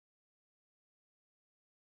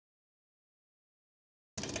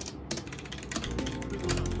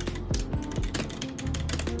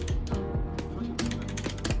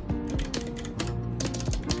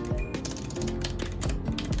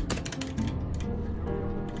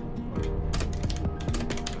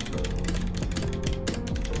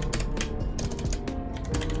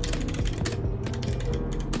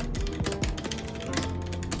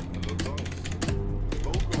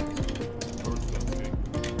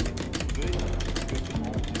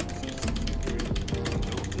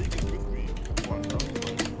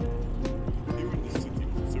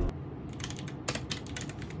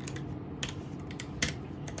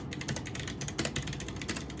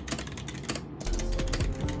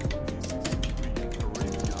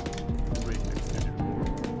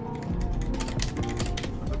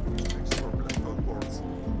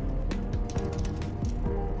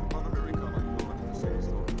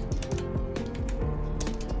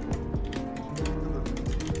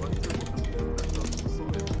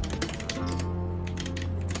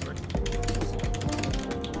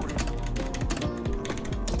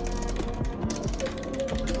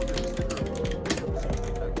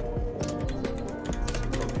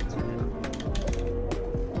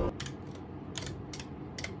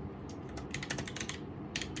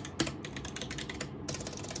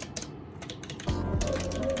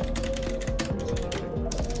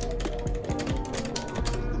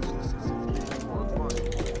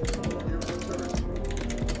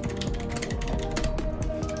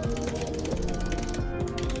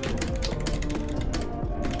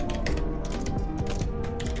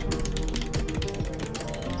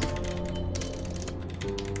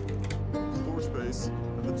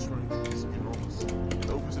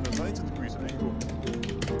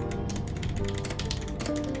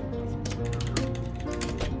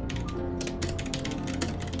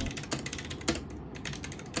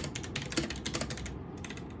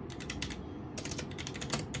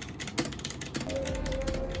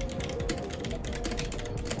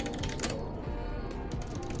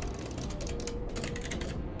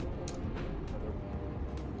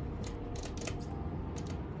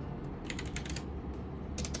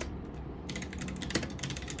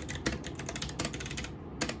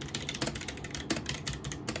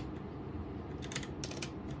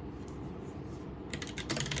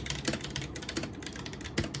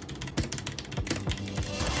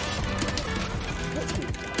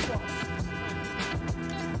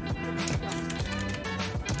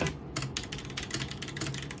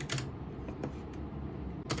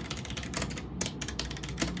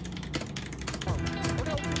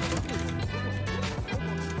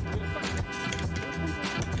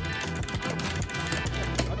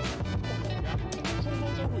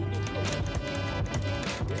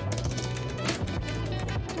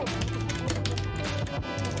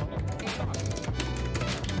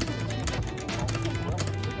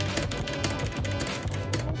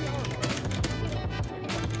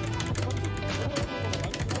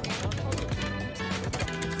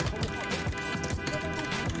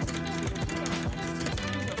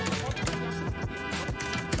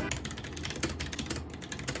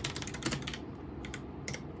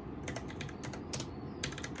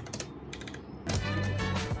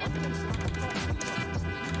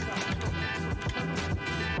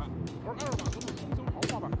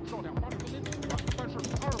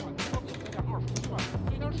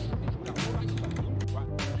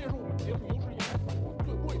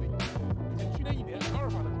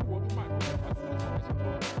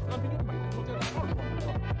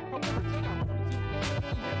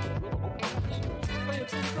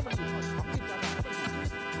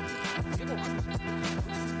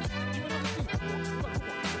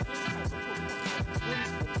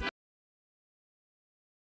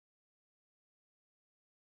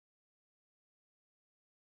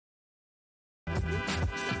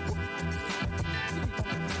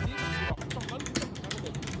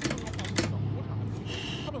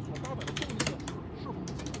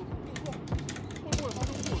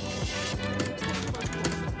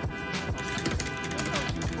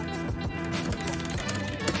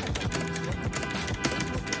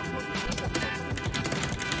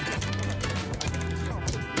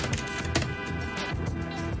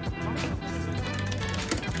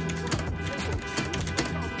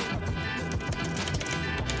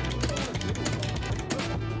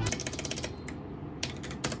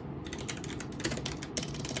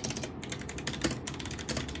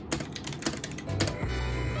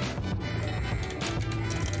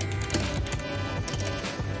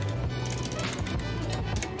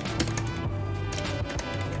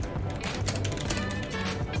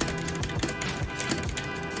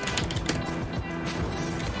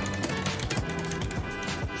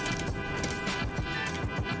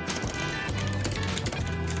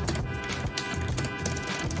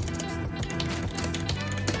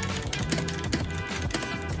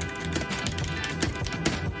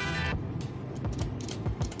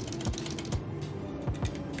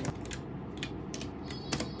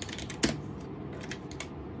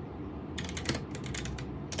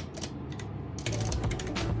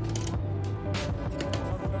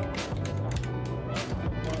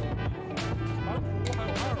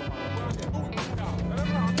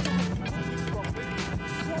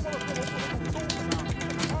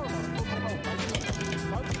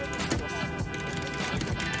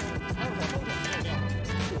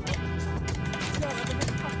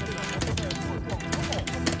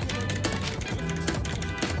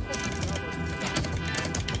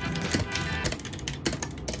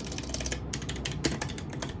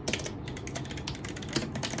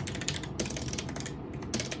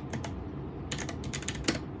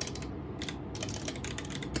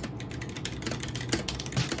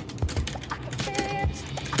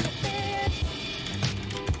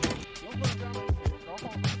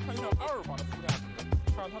向阿尔法的副驾驶，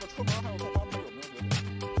看看他的车门还有后阀门有没有裂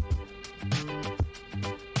缝。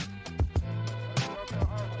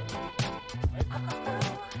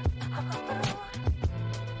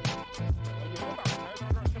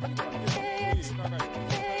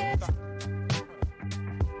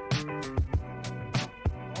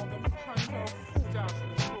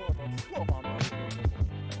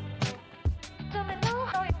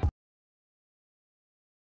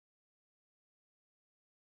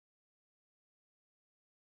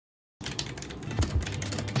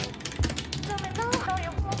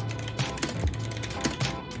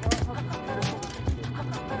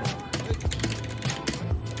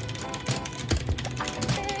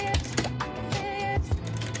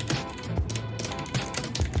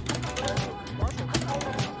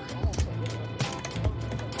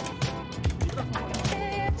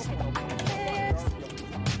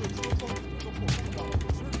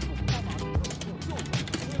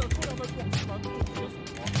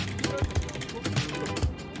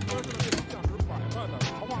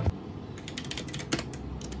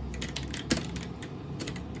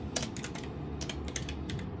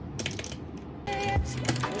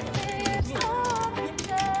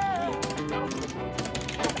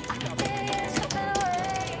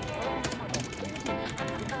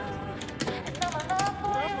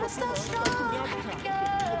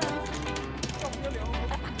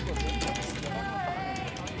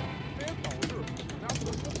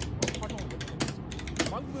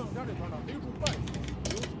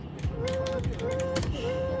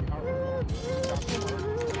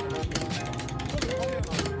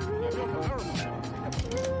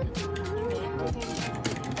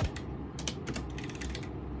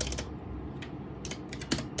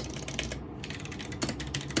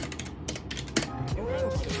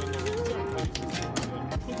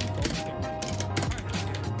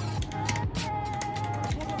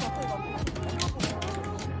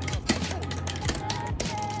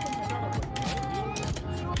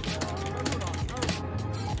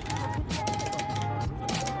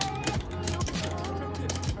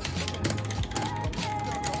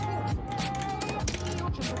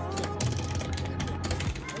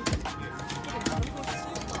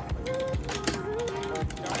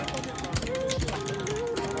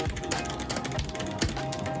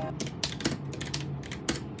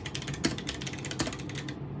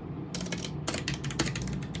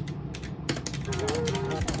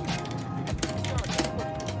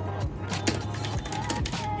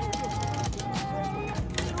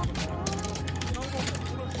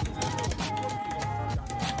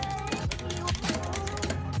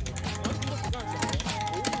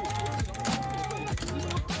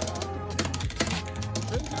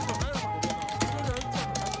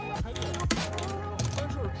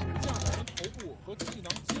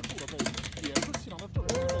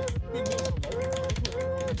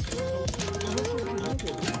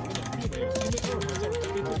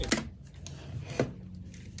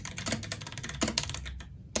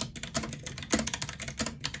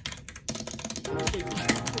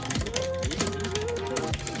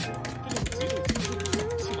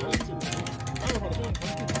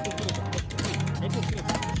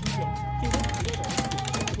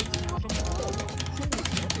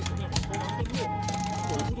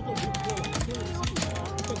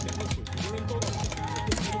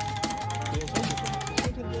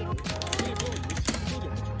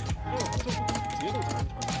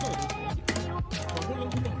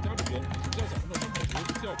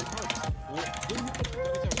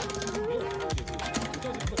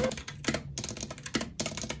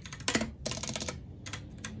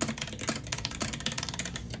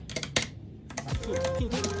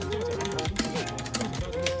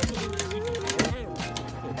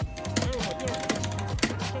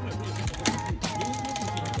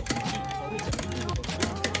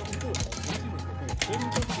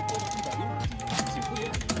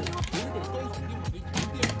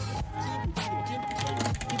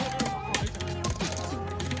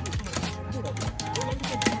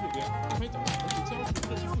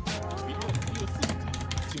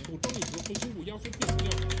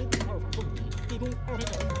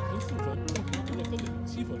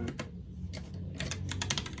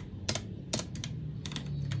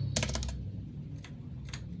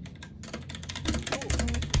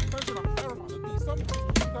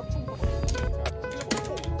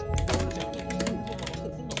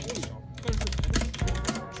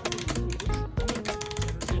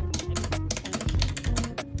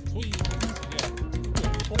所以